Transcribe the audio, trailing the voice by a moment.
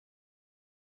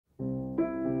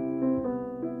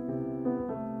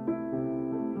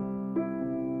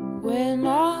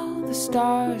the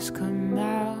stars come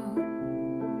out,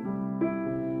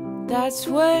 that's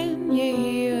when you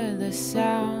hear the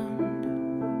sound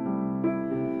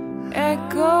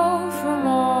echo from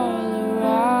all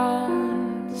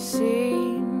around.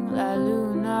 Sing La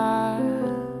Luna,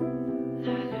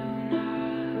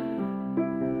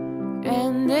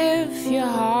 and if your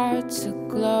heart's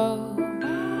aglow,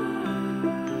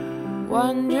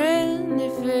 wondering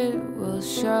if it will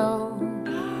show,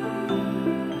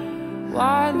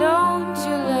 why don't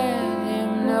you let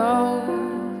him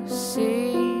know?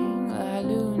 Sing La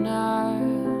Luna.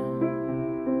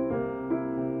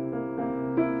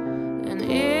 And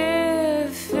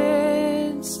if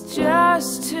it's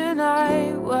just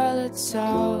tonight, well, it's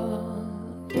all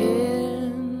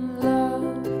in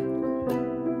love.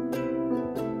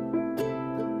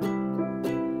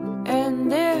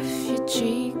 And if you're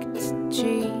cheek to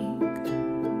cheek,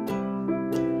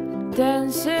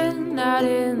 dancing out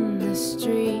in the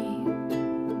street,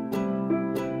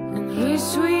 and he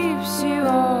sweeps you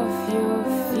off your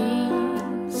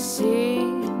feet,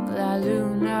 sing La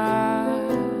Luna.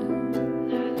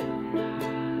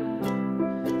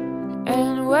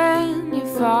 And when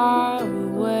you're far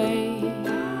away,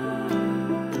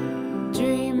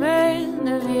 dreaming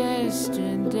of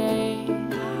yesterday,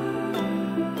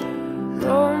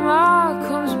 Roma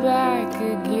comes back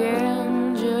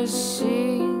again, just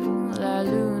sing La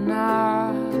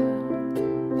Luna.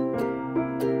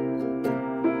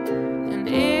 And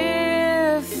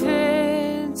if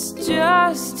it's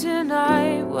just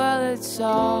tonight, well, it's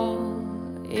all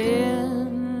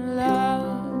in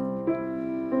love.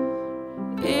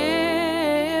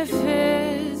 If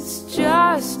it's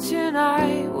just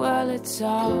tonight, well, it's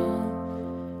all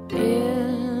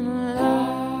in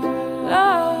love.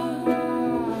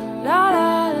 La la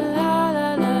la la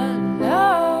la la la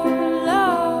la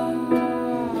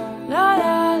la la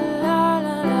la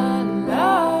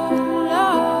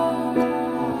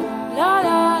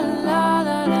la la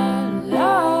la la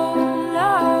la.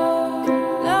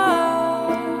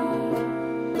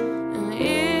 And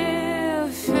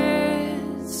if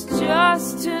it's just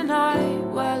tonight,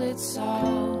 well, it's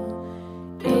all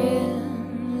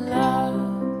in love.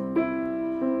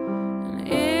 And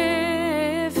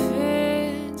if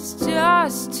it's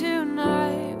just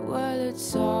tonight, well,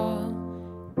 it's all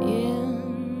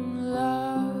in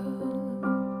love.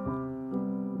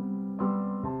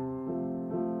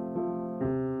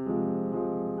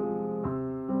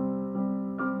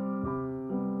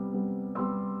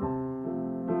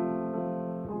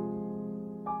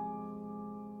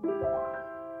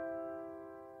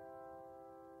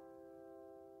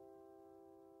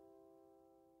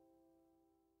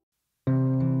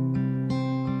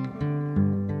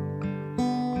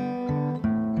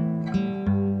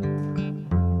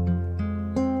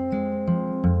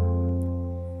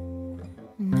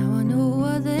 Now I know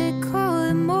what they call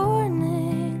it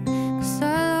morning, 'cause I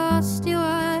lost you,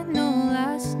 I know,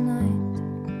 last night.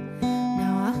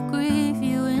 Now I grieve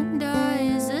you and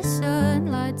die as the sun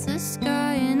lights the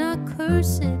sky, and I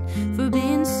curse it for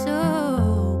being so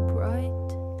bright.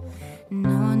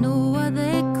 Now I know what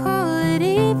they call it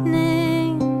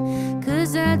evening,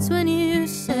 'cause that's when you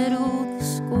settle the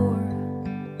score,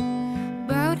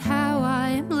 about how I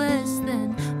am less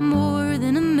than, more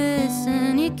than a mess,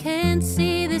 and you can't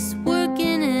see this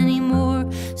working anymore.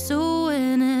 So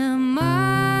when am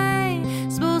I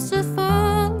supposed to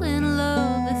fall in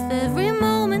love if every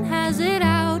moment has it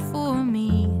out for me?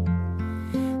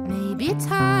 Maybe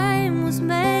time was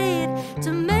made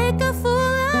to make a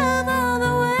fool of all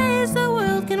the ways the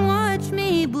world can watch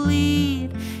me bleed.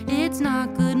 It's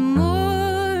not good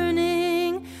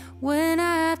morning when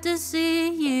I have to see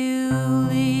you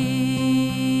leave.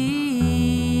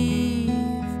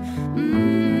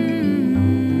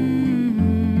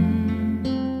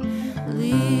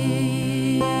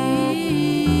 Leave.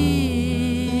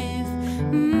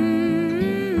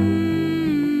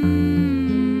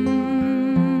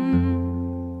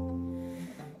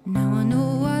 Now I know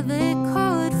why they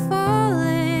call it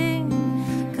falling,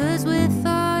 'cause with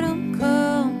autumn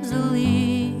comes the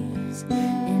leaves,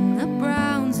 in the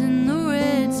browns and the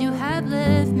reds you had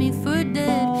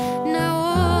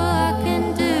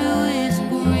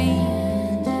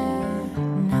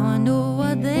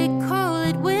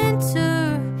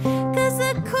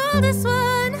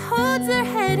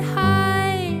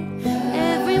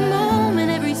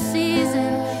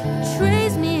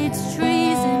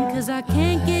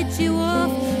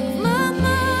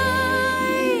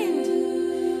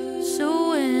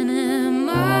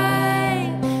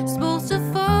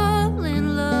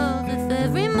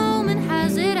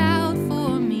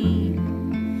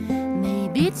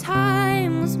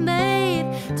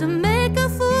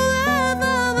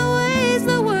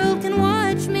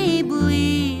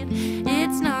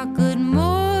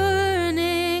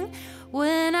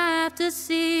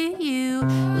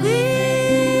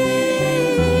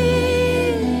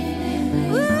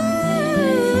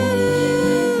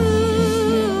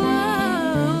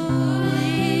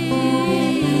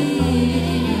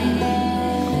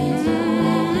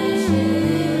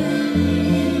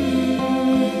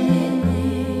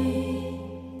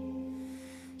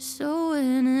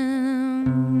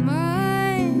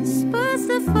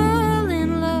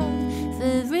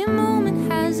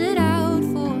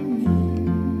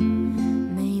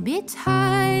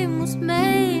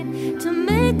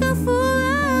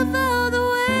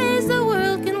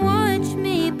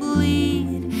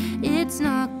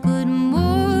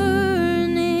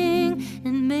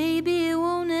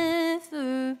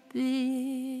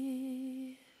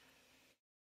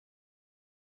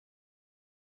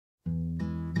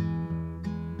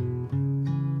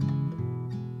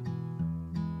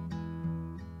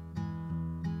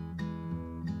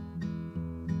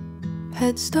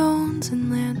Headstones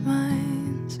and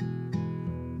landmines,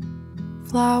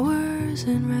 flowers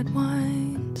and red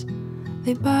wines.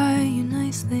 They buy you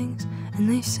nice things and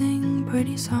they sing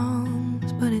pretty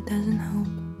songs, but it doesn't help.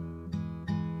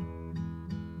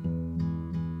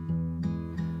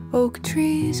 Oak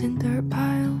trees and dirt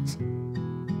piles,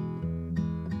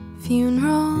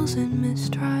 funerals and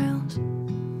mistrials.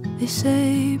 They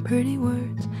say pretty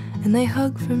words and they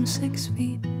hug from 6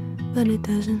 feet, but it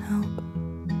doesn't help.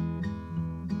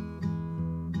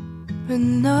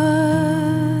 And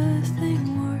nothing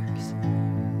works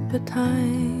but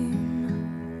time,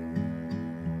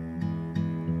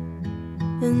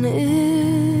 and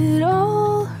it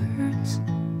all hurts,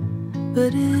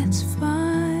 but it's fine.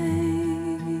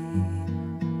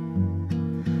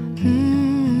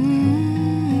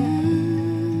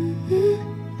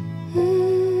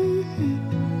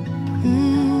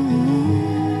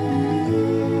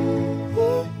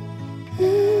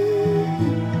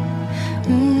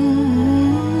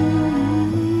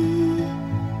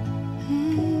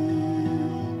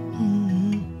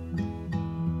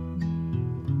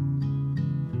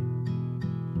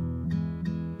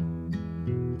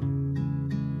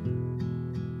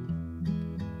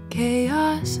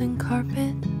 Chaos and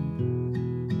carpet,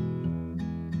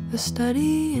 a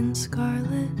study in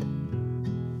scarlet.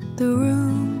 The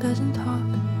room doesn't talk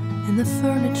and the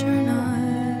furniture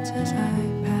nods as I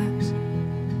pass.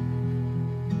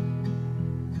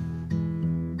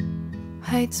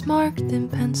 Heights marked in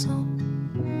pencil,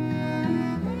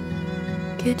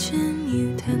 kitchen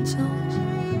utensils.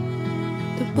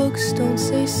 The books don't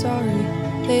say sorry,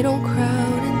 they don't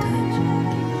crowd and touch.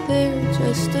 They're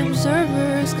just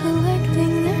observers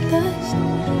collecting their dust.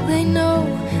 They know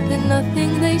that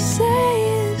nothing they say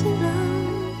is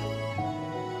enough,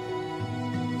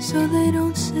 so they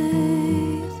don't say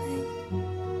a thing.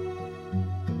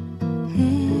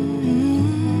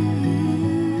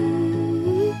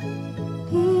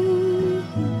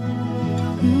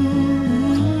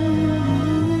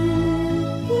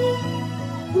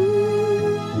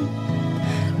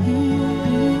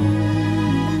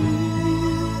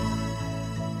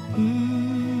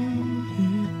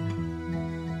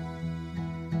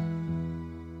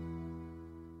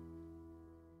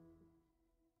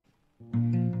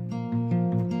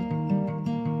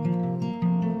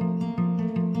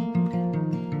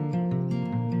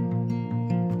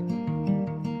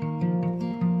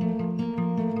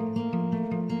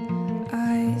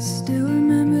 Still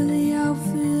remember the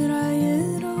outfit I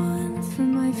had on for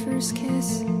my first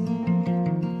kiss,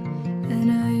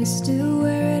 and I still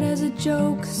wear it as a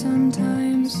joke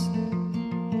sometimes,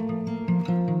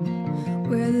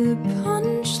 where the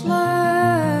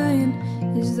punchline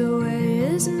is the way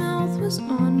his mouth was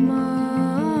on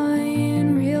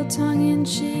mine. Real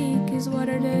tongue-in-cheek is what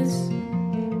it is.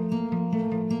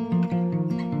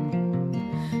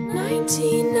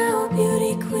 19 now, a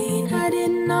beauty queen. I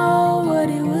didn't know what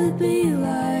it would be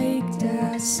like to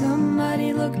have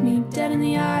somebody look me dead in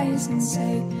the eyes and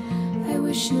say, I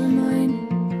wish you were mine.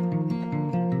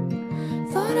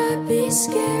 Thought I'd be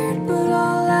scared, but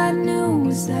all I knew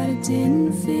was that it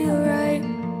didn't feel right.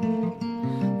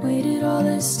 Waited all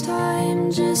this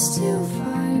time just to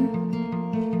find,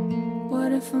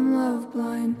 what if I'm love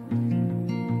blind?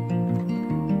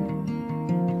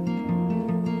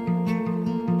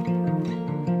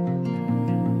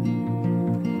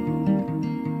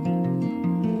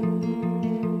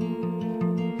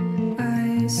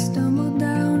 Stumbled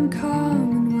down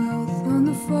Commonwealth on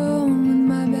the phone with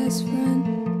my best friend.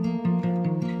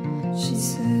 She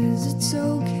says it's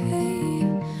okay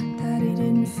that he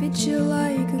didn't fit you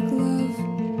like a glove,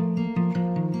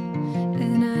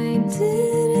 and I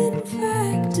did in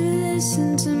fact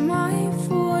listen to my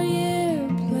 4-year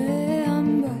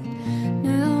plan, but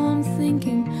now I'm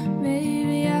thinking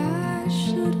maybe I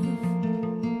should have.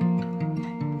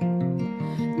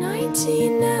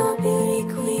 19 now, a beauty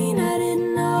queen. I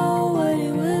didn't know what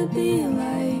it would be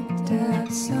like to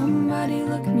have somebody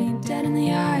look me dead in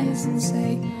the eyes and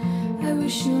say, I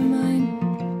wish you were mine.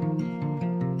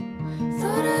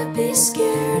 Thought I'd be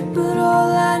scared, but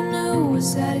all I knew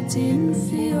was that it didn't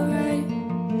feel right.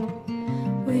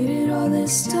 Waited all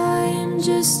this time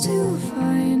just to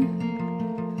find,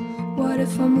 what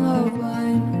if I'm love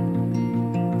blind?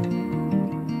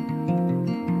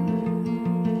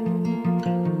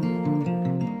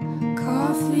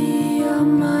 Coffee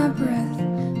on my breath,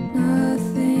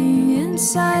 nothing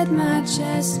inside my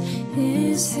chest.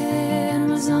 His hand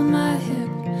was on my hip,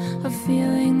 a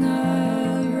feeling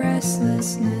of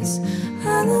restlessness.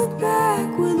 I look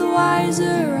back with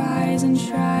wiser eyes and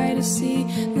try to see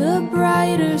the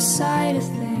brighter side of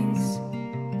things.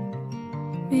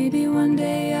 Maybe one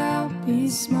day I'll be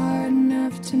smart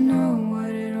enough to know what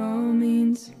it all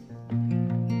means.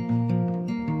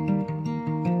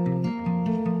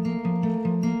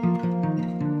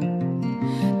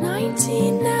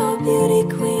 Now, beauty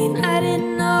queen, I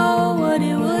didn't know what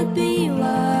it would be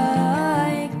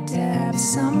like to have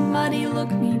somebody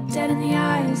look me dead in the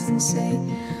eyes and say,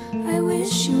 I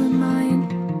wish you were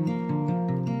mine.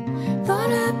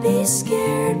 Thought I'd be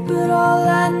scared, but all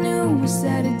I knew was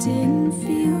that it didn't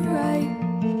feel right.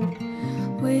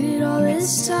 Waited all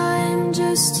this time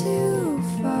just to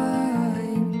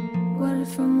find, what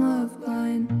if I'm love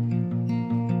blind?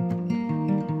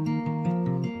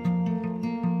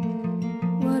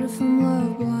 What if I'm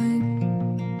love blind?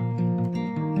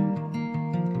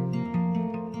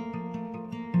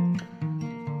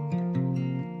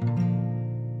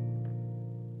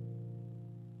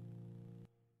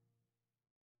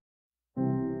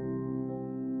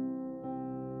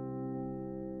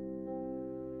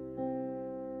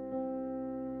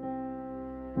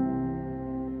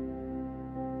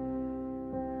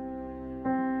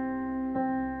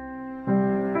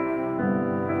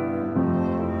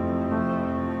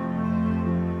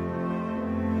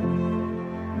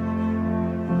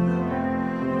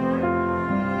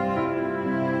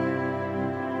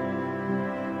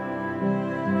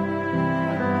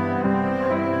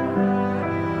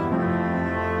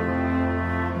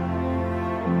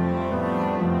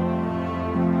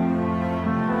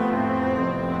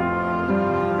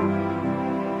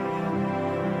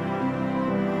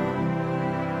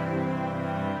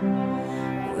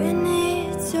 When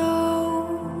it's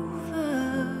over,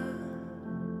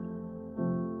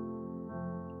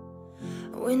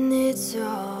 when it's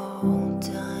all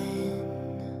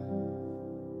done,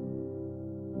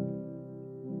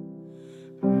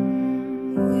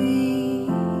 we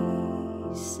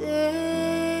say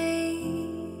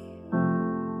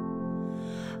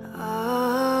Amen.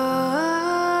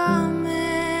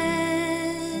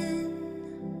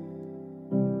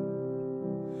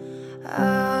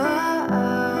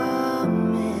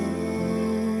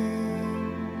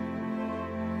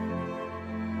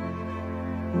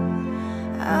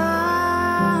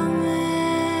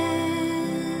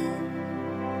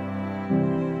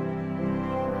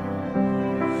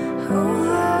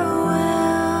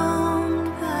 Overwhelmed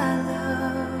by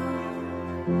love,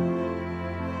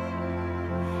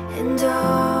 and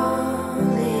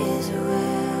all is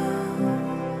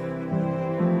well.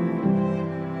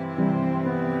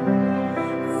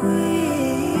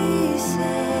 We say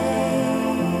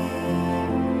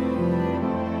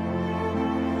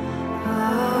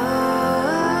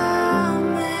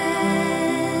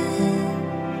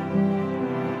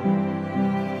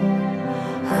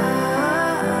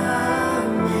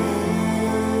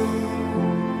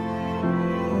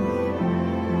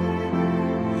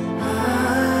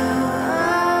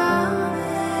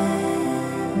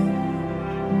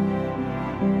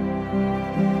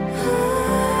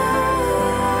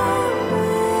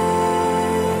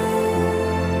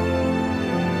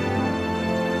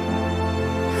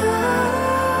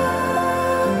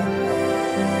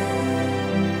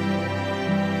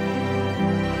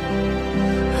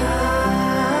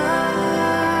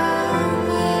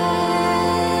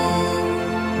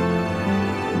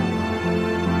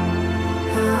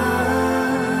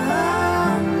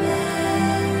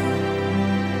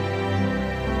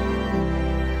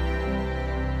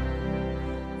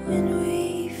when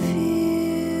we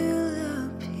feel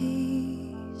the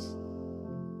peace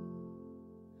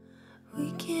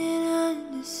we can't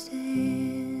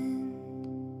understand,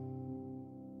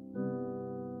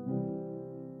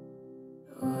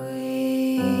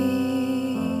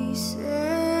 we say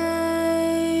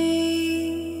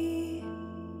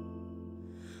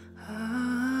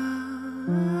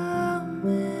Amen.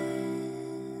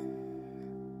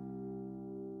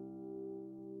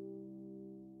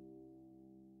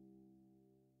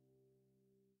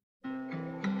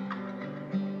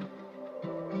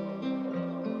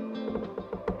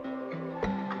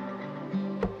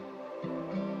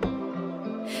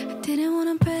 Didn't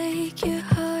wanna break your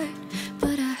heart,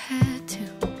 but I had to.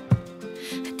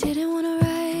 I didn't wanna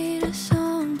write a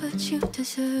song, but you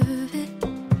deserve it.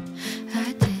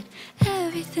 I did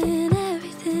everything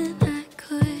I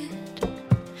could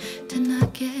to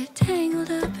not get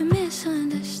tangled up and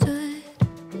misunderstood.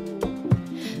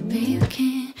 But you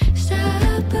can't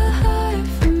stop a heart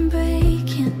from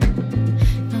breaking.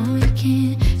 No, you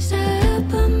can't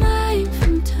stop a mind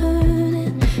from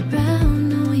turning round.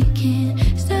 No, you can't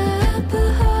stop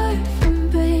a heart from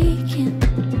breaking.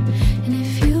 And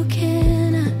if you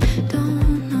can, I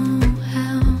don't know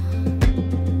how.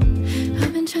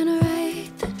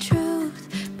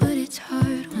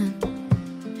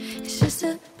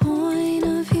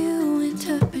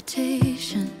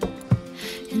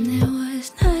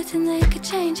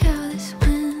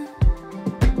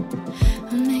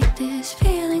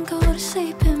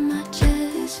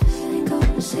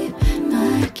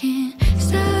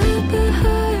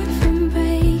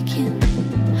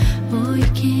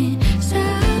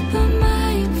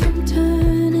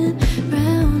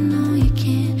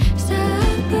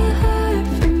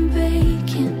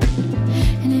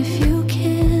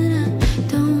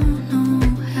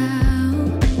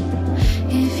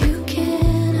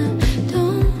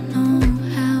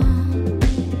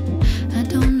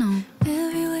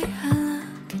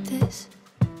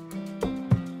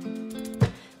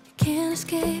 can't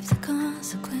escape the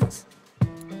consequence.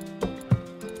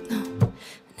 No,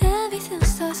 and everything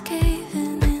starts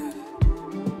caving in,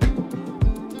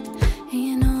 and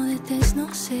you know that there's no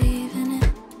saving it.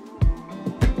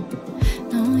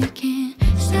 No, you can't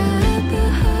stop a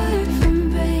heart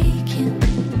from breaking.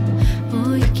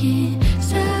 Oh, you can't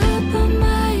stop a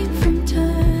mind from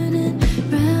turning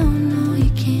round. No,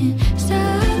 you can't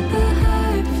stop a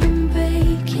heart from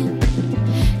breaking.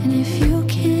 And if you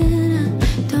can, I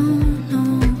don't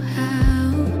know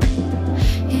how.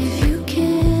 If you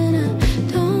can, I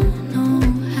don't know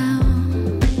how.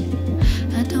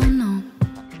 I don't know.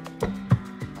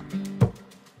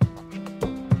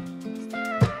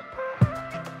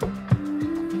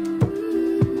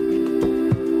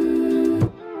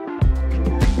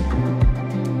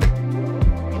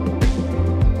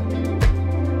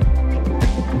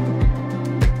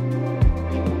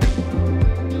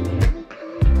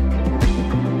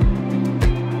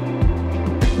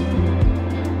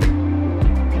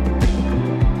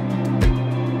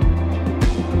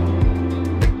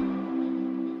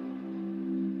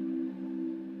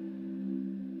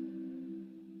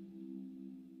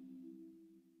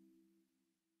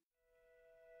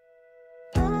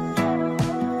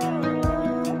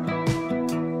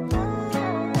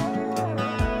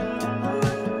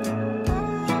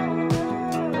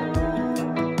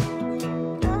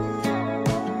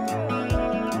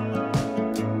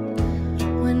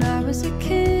 When I was a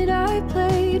kid, I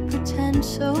played pretend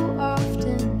so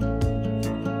often.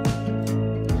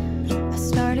 I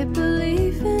started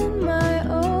believing my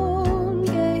own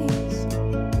gaze.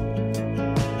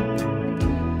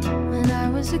 When I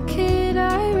was a kid,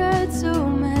 I read so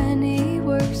many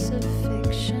works of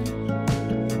fiction.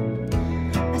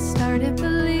 I started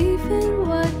believing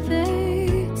what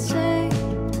they'd say.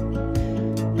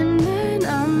 And then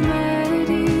I met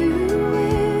you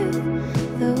with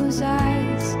those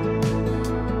eyes,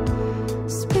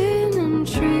 spinning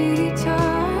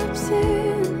treetops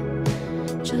in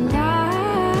July.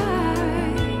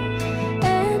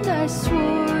 And I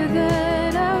swore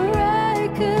that I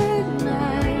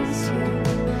recognized you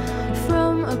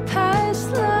from a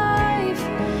past life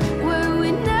where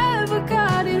we never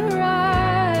got it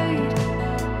right.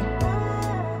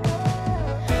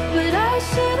 But I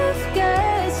should have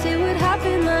guessed it would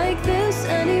happen like this.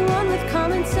 Anyone with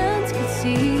common sense could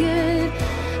see it.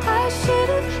 I should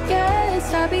have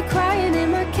guessed I'd be crying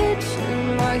in my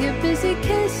kitchen while you're busy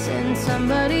kissing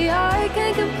somebody I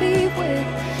can't compete with.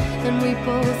 And we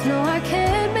both know I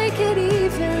can't make it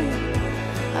even.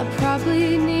 I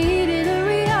probably needed a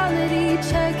reality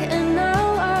check, and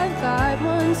now I've got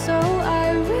one, so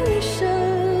I really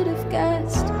should have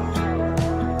guessed.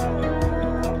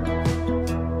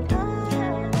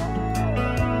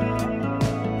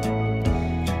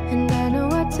 And I know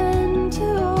I tend to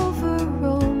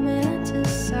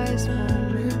over-romanticize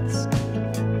moments,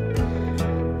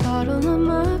 bottle them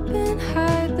up and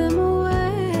hide them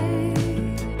away.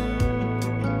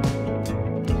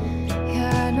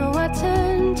 Yeah, I know I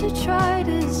tend to try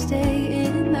to stay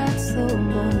in that slow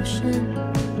motion,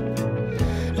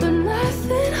 but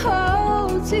nothing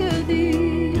holds you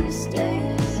these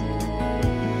days.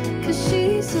 'Cause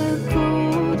she's a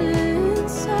golden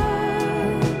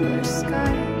summer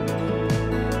sky,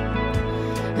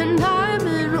 and I'm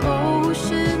an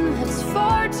ocean that's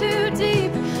far too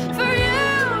deep for you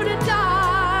to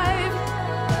dive.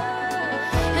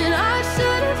 And I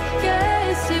should have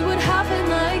guessed it would happen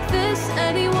like this.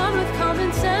 Anyone with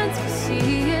common sense could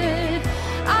see it.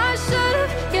 I should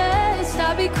have guessed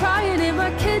I'd be crying in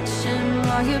my kitchen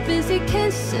while you're busy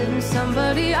kissing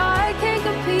somebody I can't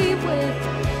compete with.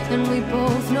 And we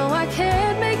both know I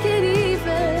can't make it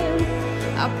even.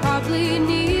 I probably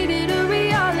needed a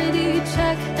reality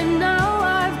check, and now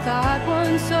I've got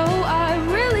one, so I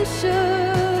really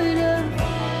should have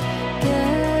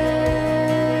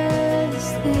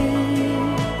guessed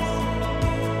this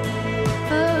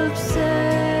obsession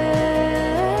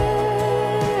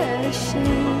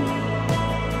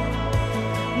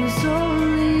was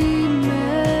only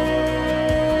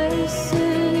messing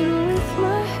with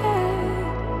my head.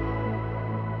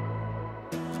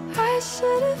 I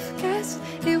should have guessed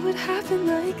it would happen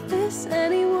like this.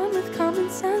 Anyone with common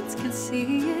sense could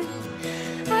see it.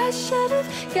 I should have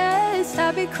guessed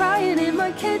I'd be crying in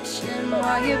my kitchen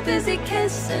while you're busy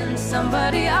kissing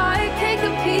somebody I can't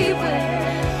compete with.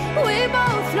 We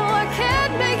both know I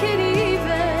can't make it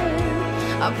even.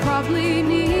 I probably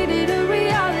needed a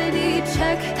reality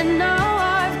check, and now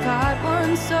I've got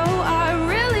one, so I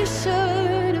really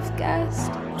should have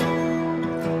guessed.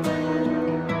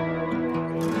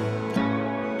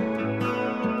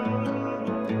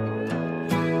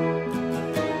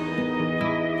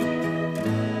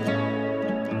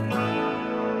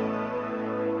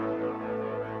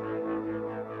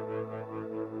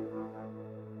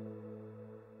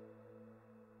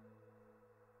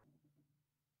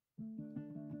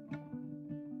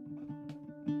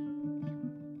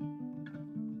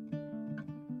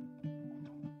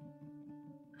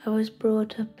 I was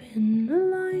brought up in a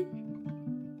line,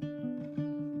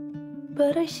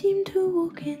 but I seem to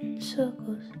walk in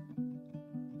circles.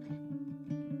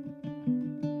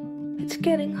 It's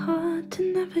getting hard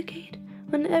to navigate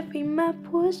when every map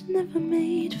was never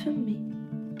made for me.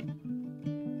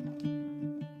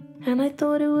 And I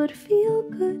thought it would feel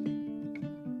good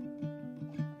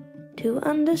to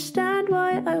understand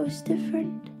why I was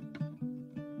different.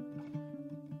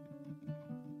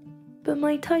 But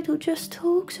my title just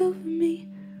talks over me.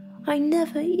 I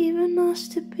never even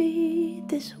asked to be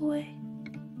this way.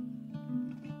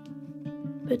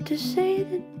 But to say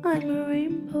that I'm a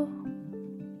rainbow,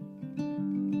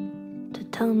 to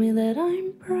tell me that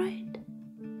I'm bright,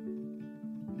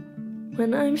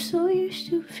 when I'm so used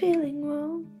to feeling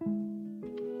wrong.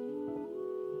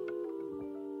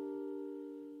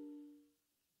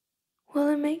 Well,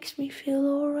 it makes me feel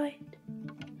alright.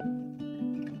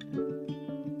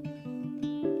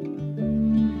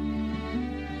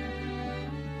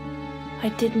 I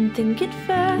didn't think it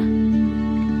fair.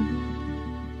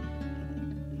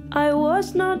 I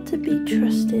was not to be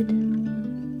trusted.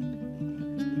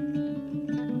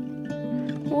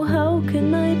 Well, how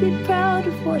can I be proud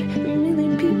of what a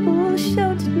million people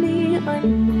shouted me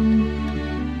I'm not?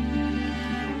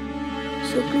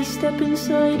 So please step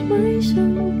inside my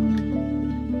soul.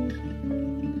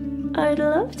 I'd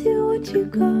love to watch you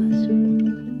gasp.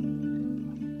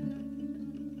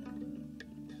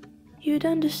 You'd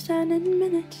understand in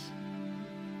minutes,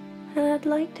 and I'd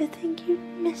like to think you'd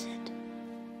miss it,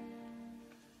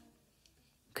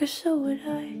 'cause so would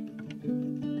I.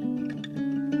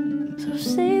 So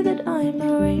say that I'm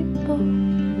a rainbow,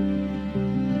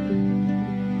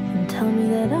 and tell me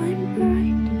that I'm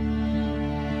bright,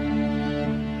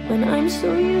 when I'm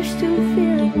so used to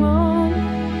feeling wrong.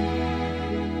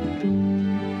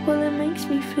 Well, it makes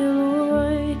me feel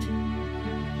alright.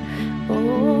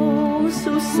 Oh,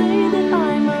 so say that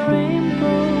I'm a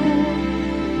rainbow,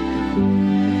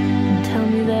 and tell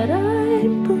me that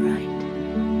I'm bright,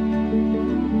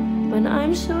 when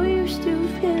I'm so used to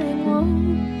feeling wrong.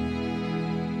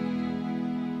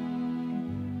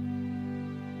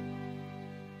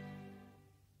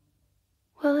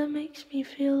 Well, it makes me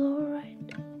feel alright.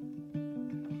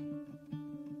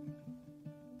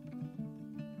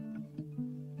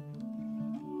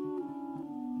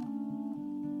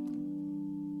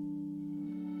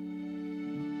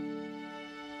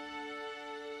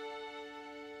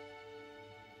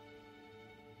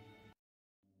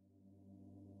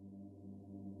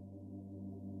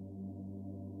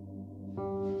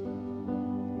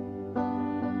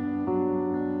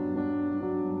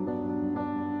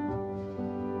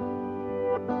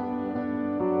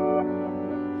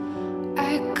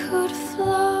 I could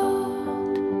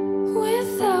float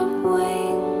without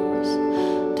wings,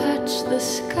 touch the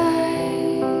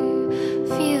sky,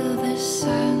 feel the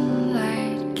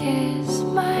sunlight kiss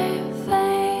my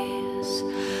face,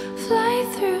 fly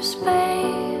through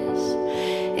space.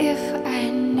 If I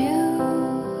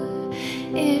knew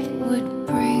it would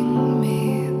bring me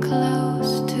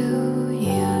close to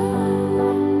you.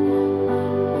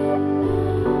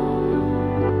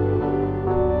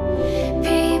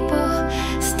 People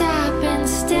stop and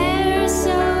stare,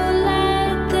 so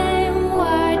let them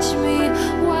watch me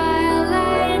while I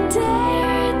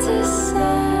dare to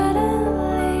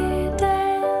suddenly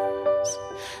dance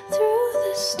through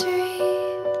the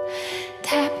street,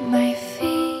 tap my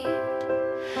feet.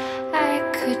 I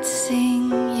could sing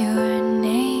your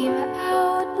name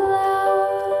out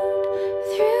loud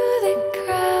through the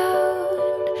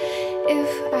crowd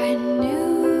if I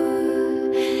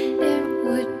knew it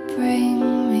would bring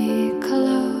me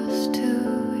close to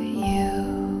you.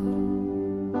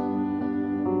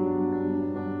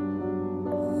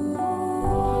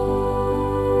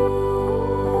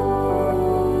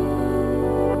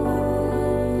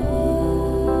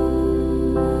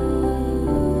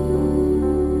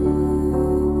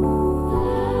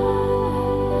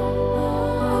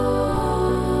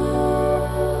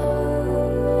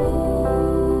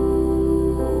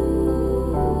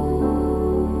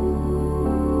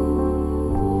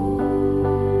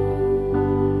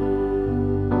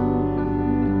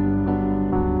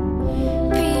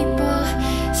 People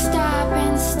stop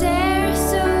and stare,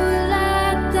 so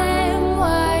let them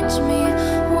watch me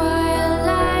while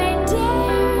I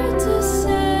dare to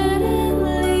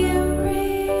suddenly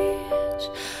reach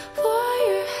for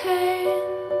your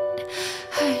hand,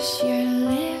 hush your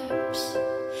lips,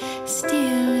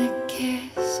 steal a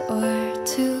kiss or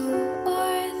two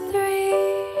or three,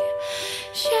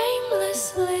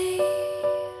 shamelessly.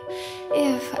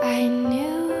 If I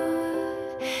knew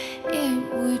it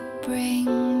would bring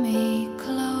me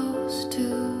close to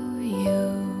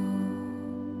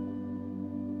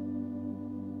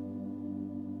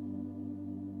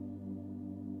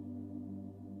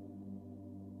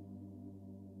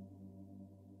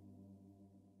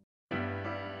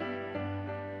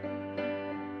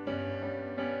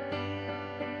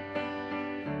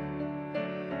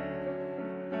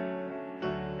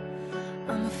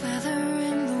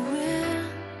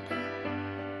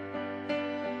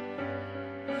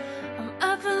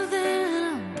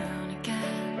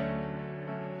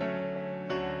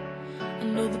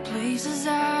places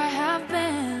I have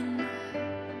been,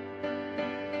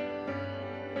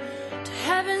 to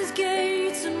heaven's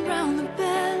gates and round the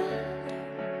bend,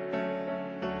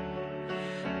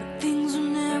 but things were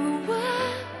never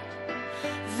what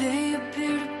they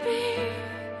appear to be,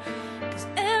 'cause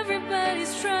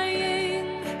everybody's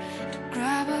trying to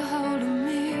grab a hold of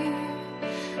me.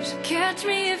 So catch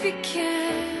me if you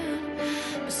can,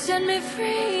 but set me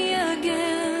free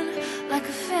again, like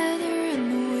a feather in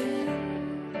the wind.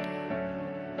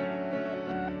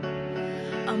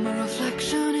 I'm a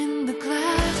reflection in the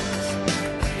glass,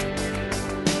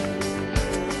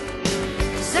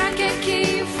 'cause I can't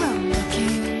keep from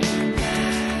looking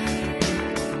back,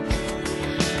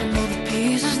 and all the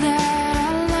pieces that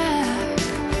I lack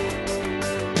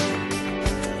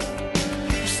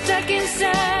are stuck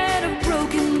inside